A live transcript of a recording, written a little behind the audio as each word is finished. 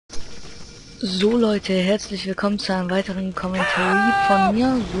So Leute, herzlich willkommen zu einem weiteren Kommentar von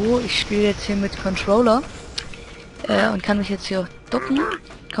mir. So, ich spiele jetzt hier mit Controller und kann mich jetzt hier auch ducken.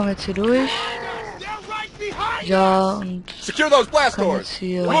 Komme jetzt hier durch. Ja, und kann jetzt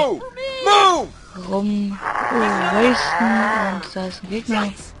hier rum wasten und da ist ein Gegner.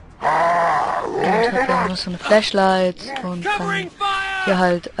 Und habe dann noch so eine Flashlight und kann hier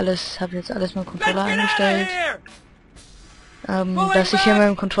halt alles, habe jetzt alles mit dem Controller eingestellt. Dass ich hier mit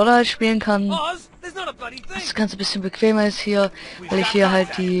dem Controller halt spielen kann. Das Ganze ein bisschen bequemer ist hier, weil ich hier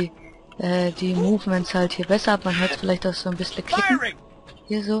halt die Movements halt hier besser habe. Man hört vielleicht auch so ein bisschen klicken.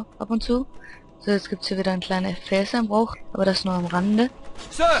 Hier so, ab und zu. So, jetzt gibt's hier wieder einen kleinen FPS-Einbruch, aber das nur am Rande.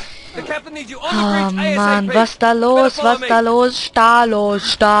 Ah, Mann, was da los, was da los,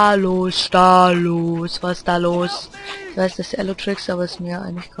 was da los. Ich weiß, das ist Entlich, aber ist mir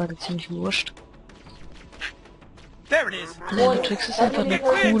eigentlich gerade ziemlich wurscht. Entlich ist einfach nur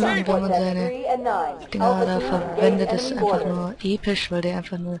cool und wenn man seine Dinger da verwendet, ist einfach nur episch, weil der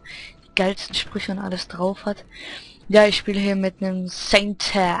einfach nur die geilsten Sprüche und alles drauf hat. Ja, ich spiele hier mit einem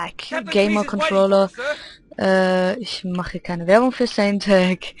Saint-Tag Gamer Controller. Ich mache hier keine Werbung für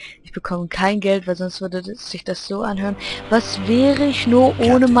Saint-Tag. Ich bekomme kein Geld, weil sonst würde sich das so anhören. Was wäre ich nur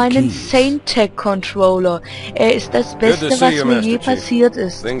ohne meinen Saint-Tag Controller? Er ist das Beste, was mir je passiert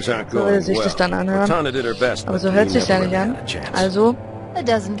ist. So würde sich das dann anhören. Aber so hört sich ja nicht an. Also. So, haben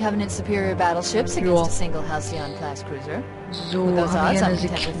wir hier eine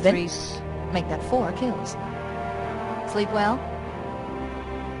Sequenz. Sleep well?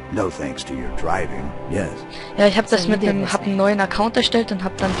 No thanks to your driving. Yes. Ja, ich habe das mit einem, hab einen neuen Account erstellt und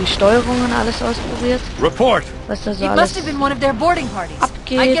habe dann die Steuerung und alles ausprobiert. Report. Was da so alles abgeht und was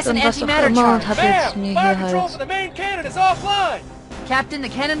auch immer und habe jetzt mir hier halt. Captain, the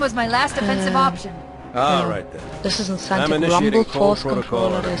cannon was my last offensive option. Das ist ein Saint-Tag Rumble Force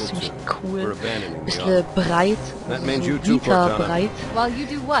Controller, der ist ziemlich cool. Bisschen breit, also so Vita breit.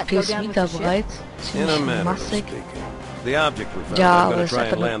 PS Vita breit, ziemlich massig. Ja, aber das ist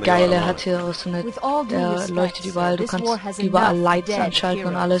einfach nur geil, er hat hier auch so eine, der leuchtet überall, du kannst überall Lights anschalten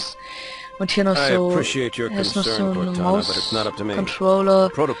und alles. Und hier noch so, hier ist noch so ein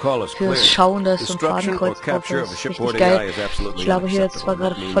Maus-Controller fürs Schauen, da ist so ein Fadenkreuz drauf, das ist richtig geil. Ich glaube hier jetzt zwar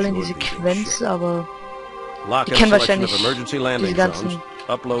gerade voll in die Sequenz, aber die kennen wahrscheinlich diese ganzen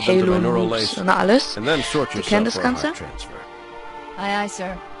Halo-Noobs und alles. Die kennen das Ganze. Aye, aye,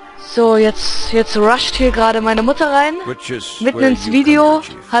 sir. So, jetzt rusht hier gerade meine Mutter rein, mitten ins Video.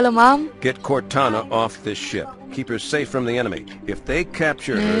 Hallo Mom. Get Cortana off this ship. Keep her safe from the enemy. If they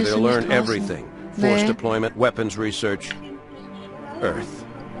capture her, they'll learn everything. Force deployment, weapons research, Earth.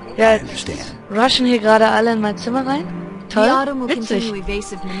 Ja, rushen hier gerade alle in mein Zimmer rein. Toll, witzig.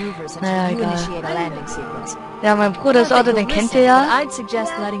 Naja, egal. Ja, mein Bruder ist Otto, den kennt ihr ja.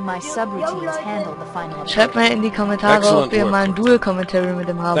 Schreibt mal in die Kommentare, ob ihr mal ein Dual-Commentary mit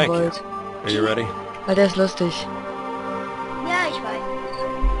dem haben wollt. Weil der ist lustig. Ja, ich weiß.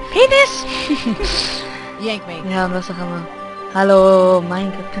 Penis! Ja, und was auch immer. Hallo,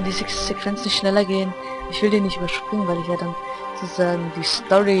 mein Gott, kann die Sequenz nicht schneller gehen? Ich will die nicht überspringen, weil ich ja dann sozusagen die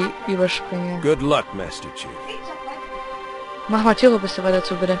Story überspringe. Good luck, Master Chief. Mach mal Tiro, bist du weiter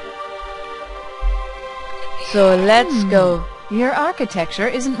zu, bitte. So, let's go. Your architecture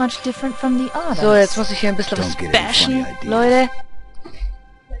isn't much different from the others. So, jetzt muss ich hier ein bisschen was bashen, Leute.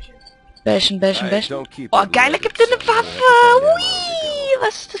 Bashen. Oh, geil, da gibt es eine Waffe. Ui,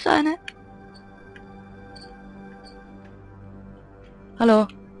 was ist das für eine? Hallo.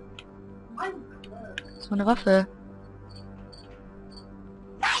 So eine Waffe.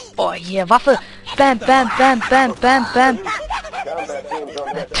 Oh, hier, Waffe. Bam.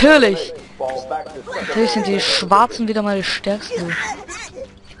 Natürlich sind die Schwarzen wieder mal die stärksten.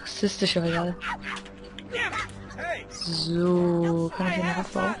 Rassistisch, aber egal. So, kann ich hier eine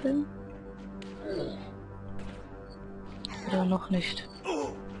Waffe aufheben? Oder noch nicht?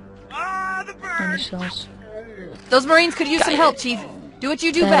 Eine Chance. Those Marines could use some help, Chief. Do what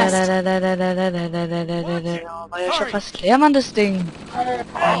you do best. War ja schon fast leer, Mann, das Ding.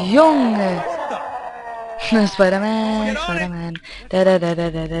 Junge. Spider-Man.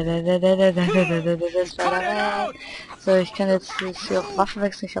 So, ich kann jetzt hier auch Waffen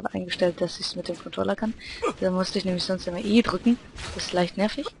wechseln. Ich habe eingestellt, dass ich es mit dem Controller kann. Da musste ich nämlich sonst immer E drücken. Das ist leicht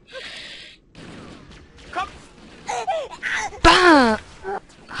nervig. Bam!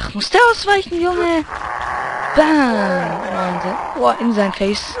 Ach, muss der ausweichen, Junge? Bam! Oh, in sein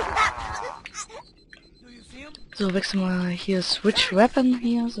Face. So, wechseln wir hier Switch Weapon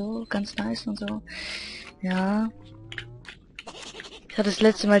hier, so, ganz nice und so. Ja. Ich hatte das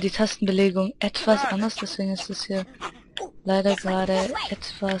letzte Mal die Tastenbelegung etwas anders, deswegen ist das hier leider gerade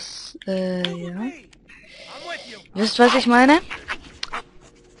etwas, ja. Wisst, was ich meine?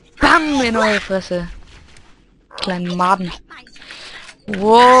 Bam! In eure Fresse. Kleinen Maden.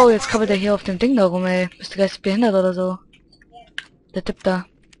 Wow, jetzt krabbelt er hier auf dem Ding da rum, ey. Bist du geistig behindert oder so? Der Typ da.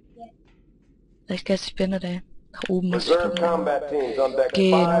 Vielleicht geistig behindert, ey. Nach oben muss ich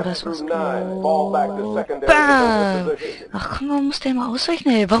gehen oder das was. Oh. Bam! Ach komm, man muss der mal ausweichen,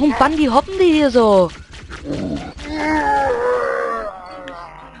 ey. Warum hoppen die hier so?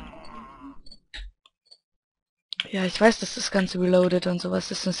 Ja, ich weiß, dass das Ganze reloaded und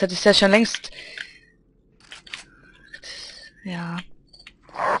sowas ist, sonst hätte ich es ja schon längst... Ja.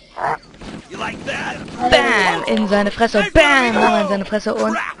 Bam! In seine Fresse. Bam! Nochmal in seine Fresse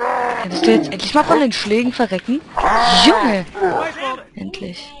und... Könntest du jetzt endlich mal von den Schlägen verrecken? Junge!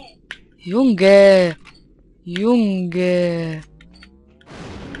 Endlich. Junge! Junge!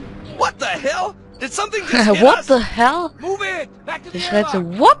 What the hell? Did something just hit What us? the hell? Move it! Back to the Ich schreit so,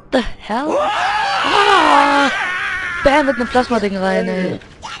 airlock. what the hell? Ah! Bam, mit einem Plasmading rein, ey.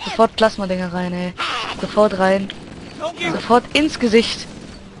 Sofort Plasmadinger rein, ey. Sofort rein. Don't give Sofort ins Gesicht.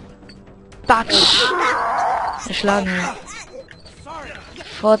 Batsch. Erschlagen, ey.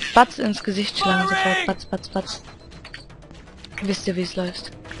 Sofort Batz ins Gesicht schlagen. Sofort Batz, Batz, Batz. Wisst ihr, wie es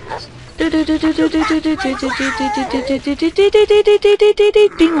läuft?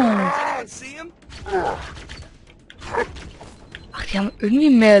 see him. Ach, die haben irgendwie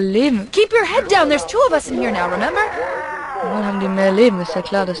mehr Leben. Keep your head down. There's two of us in here now, remember? Dann haben die mehr Leben. Ist ja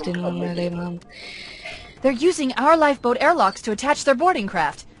klar, dass die nur mehr Leben haben. They're using our lifeboat airlocks to attach their boarding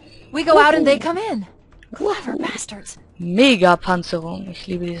craft. We go out and they come in. Clever bastards. Mega Panzerung. Ich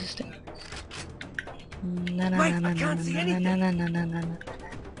liebe dieses Ding. Na, na, na, na, na, na, na, na, na, na, na, na.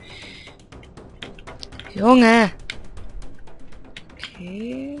 Junge.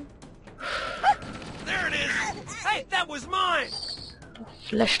 Okay. There it is. Hey, that was mine.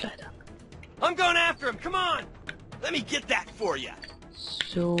 Flashlight. I'm going after him. Come on. Let me get that for you.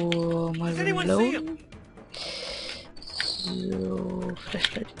 So, mal Does anyone see reloaden. him? So,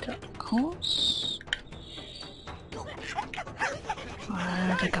 Flashlight wieder aus.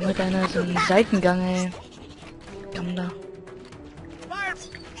 Ah, da gammelt einer so einen Seitengang, ey. Gamm da.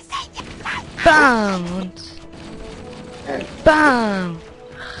 Bam! Und... Bam!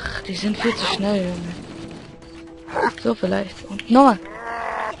 Ach, die sind viel zu schnell, Junge. So vielleicht. Und nochmal.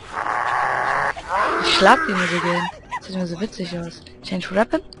 Ich schlag die mir so gern. Das sieht mir so witzig aus. Change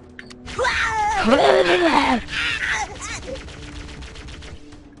Weapon?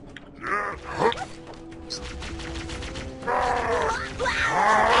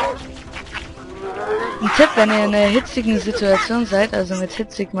 Ein Tipp, wenn ihr in einer hitzigen Situation seid, also mit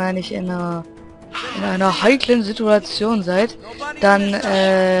hitzig meine ich in einer heiklen Situation seid, dann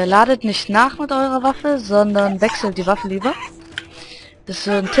ladet nicht nach mit eurer Waffe, sondern wechselt die Waffe lieber. Das ist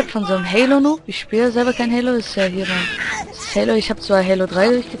so ein Tipp von so einem Halo-Noob. Ich spiele selber kein Halo, das ist ja hier das Halo. Ich habe zwar Halo 3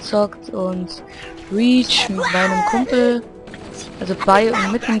 durchgezockt und Reach mit meinem Kumpel, also bei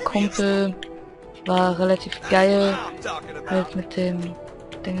und mit dem Kumpel, war relativ geil, halt mit dem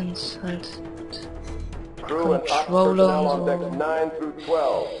Dingens halt. Controller und so.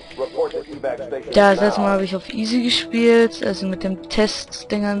 Ja, das letzte Mal habe ich auf Easy gespielt, also mit dem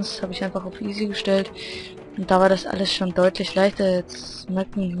Test-Dingens habe ich einfach auf Easy gestellt. Und da war das alles schon deutlich leichter. Jetzt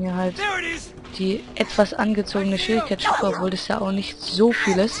merkt man hier halt die etwas angezogene Schwierigkeitsstufe, obwohl das ja auch nicht so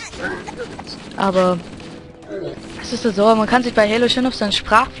viel ist. Aber es ist so, man kann sich bei Halo schon auf seinen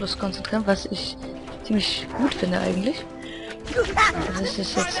Sprachfluss konzentrieren, was ich ziemlich gut finde eigentlich. Das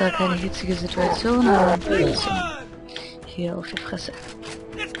ist jetzt ja keine hitzige Situation, aber hier auf die Fresse.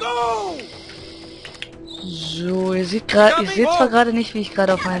 So, ihr seht zwar gerade nicht, wie ich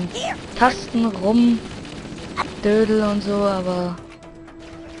gerade auf meinen Tasten rumdödel und so, aber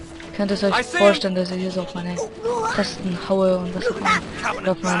ihr könnt es euch vorstellen, dass ich hier so auf meine Tasten haue und was auch immer.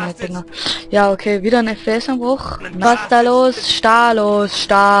 Oder auf meine Dinger. Ja, okay, wieder ein FPS-Anbruch. Was ist da los? Stalos,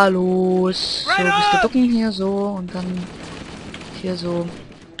 Stalos. So, bist du ducken hier so und dann hier so.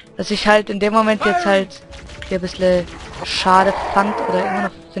 Dass ich halt in dem Moment jetzt halt hier ein bisschen schade fand oder immer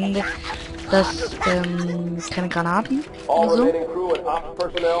noch finde, dass keine Granaten oder so.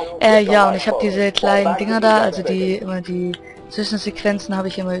 Ja, und ich habe diese kleinen Dinger da, also die Zwischensequenzen habe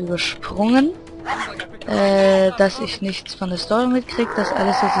ich immer übersprungen, dass ich nichts von der Story mitkriege, dass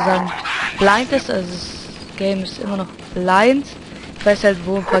alles sozusagen blind ist, also das Game ist immer noch blind. Ich weiß halt,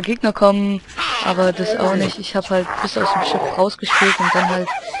 wo ein paar Gegner kommen, aber das auch nicht. Ich habe halt bis aus dem Schiff rausgespielt und dann halt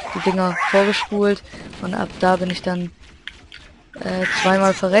die Dinger vorgespult und ab da bin ich dann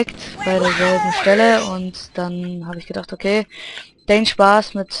zweimal verreckt bei derselben Stelle und dann habe ich gedacht, okay, den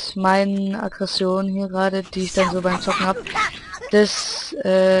Spaß mit meinen Aggressionen hier gerade, die ich dann so beim Zocken habe, das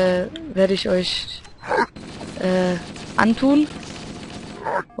werde ich euch antun.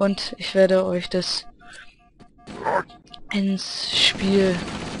 Und ich werde euch das ins Spiel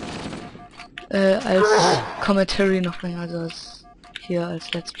als Commentary noch bringen, also hier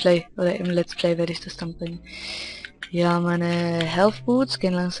als Let's Play, oder im Let's Play werde ich das dann bringen. Ja, meine Health Boots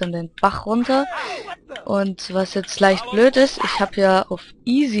gehen langsam den Bach runter. Und was jetzt leicht blöd ist, ich habe ja auf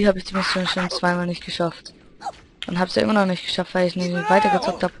Easy habe ich die Mission schon zweimal nicht geschafft. Und habe es ja immer noch nicht geschafft, weil ich nicht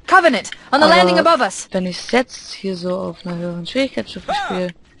weitergezockt habe. Covenant, on the landing above us. Wenn ich es jetzt hier so auf einer höheren Schwierigkeitsstufe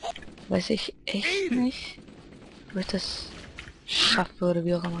spiele, weiß ich echt nicht, ob ich das schaffen würde,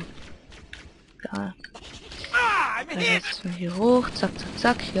 wie auch immer. Egal. Also jetzt mal hier hoch, zack, zack,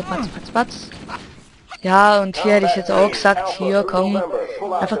 zack, hier patz, patz, patz. Ja, und hier hätte ich jetzt auch gesagt, hier, komm,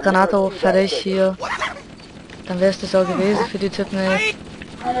 einfach Granate hoch, fertig, hier. Dann wäre es das auch gewesen für die Typen, ey.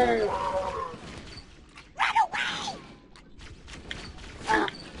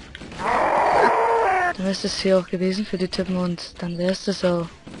 Dann wäre es das hier auch gewesen für die Typen und dann wäre es das auch.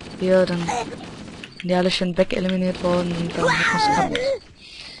 Hier, dann sind die alle schön wegeliminiert worden und dann hat man es gehabt.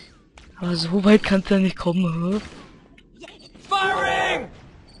 Aber so weit kann es ja nicht kommen, hä?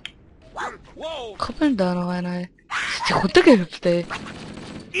 Koppeln da noch einer, ey. Ist die runtergehüpft, ey.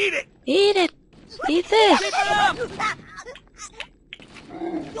 Eat it! Eat this!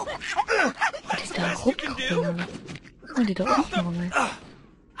 Die da rumkoppeln, oder? Guck mal, die da unten rum, ey.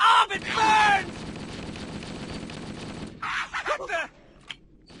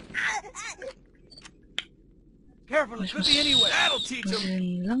 Ich muss hier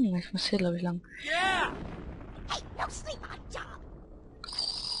lang, ich muss hier, glaube ich, lang.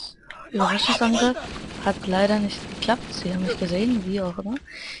 Überraschungsangriff hat leider nicht geklappt. Sie haben mich gesehen, wie auch immer.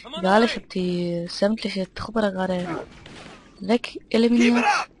 Egal, ich habe die sämtliche Truppe da gerade weg eliminiert.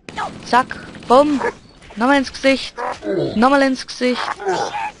 Zack, bumm, nochmal ins Gesicht, nochmal ins Gesicht.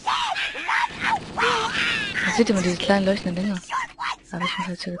 Da seht ihr mal diese kleinen leuchtenden Dinger. Aber ich muss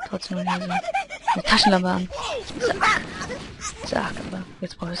jetzt hier trotzdem mal hier so eine Taschenlampe an. Zack, zack, aber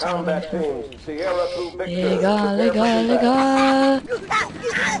jetzt brauche ich es aber nicht mehr. Egal, egal, egal.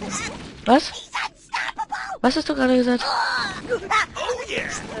 Was? Was hast du gerade gesagt?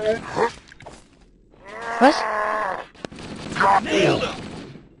 Was?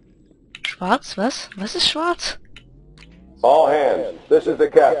 Schwarz? Was? Was ist schwarz? All hands, this is the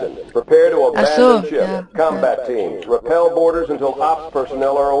captain. Prepare to abandon ship. Combat teams, repel borders until ops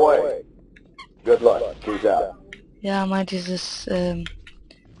personnel are away. Good luck. Peace out. Ja, meint dieses,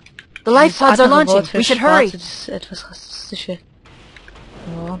 The life pods are launching. We should hurry. Das etwas rassistische.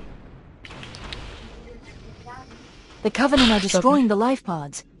 Ja. The Covenant are destroying the life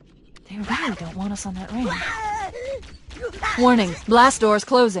pods. They really don't want us on that ring. Warning, blast doors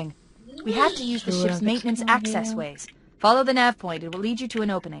closing. We have to use the ship's maintenance access ways. Follow the nav point. It will lead you to an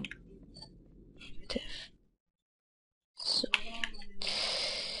opening. So.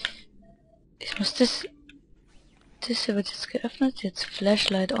 Ich muss das hier wird jetzt geöffnet. Jetzt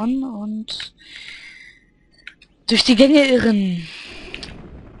Flashlight on und durch die Gänge irren.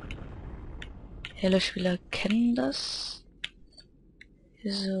 Halo-Spieler kennen das.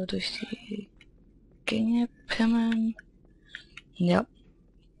 Hier so durch die Gänge pimmeln. Ja.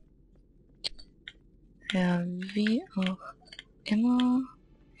 Ja, wie auch immer.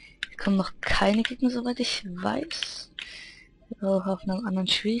 Hier kommen noch keine Gegner, soweit ich weiß. Auch auf einem anderen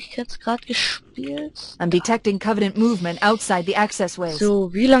Schwierigkeitsgrad gespielt. I'm detecting Covenant movement outside the access ways.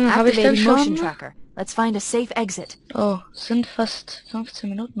 So, wie lange habe ich denn schon? Let's find a safe exit. Oh, sind fast 15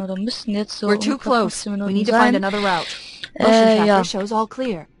 Minuten oder müssten jetzt so We're too close. We need to find another route. Ja. Tracker shows all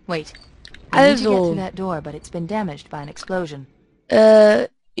clear. Wait. I need to get through that door, but it's been damaged by an explosion.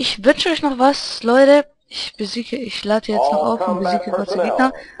 Ich wünsche euch noch was, Leute. Ich lade jetzt noch auf und besiege kurz den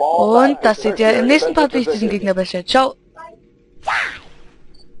Gegner. Und das seht ihr im nächsten Part, wie ich diesen Gegner bestelle. Ciao.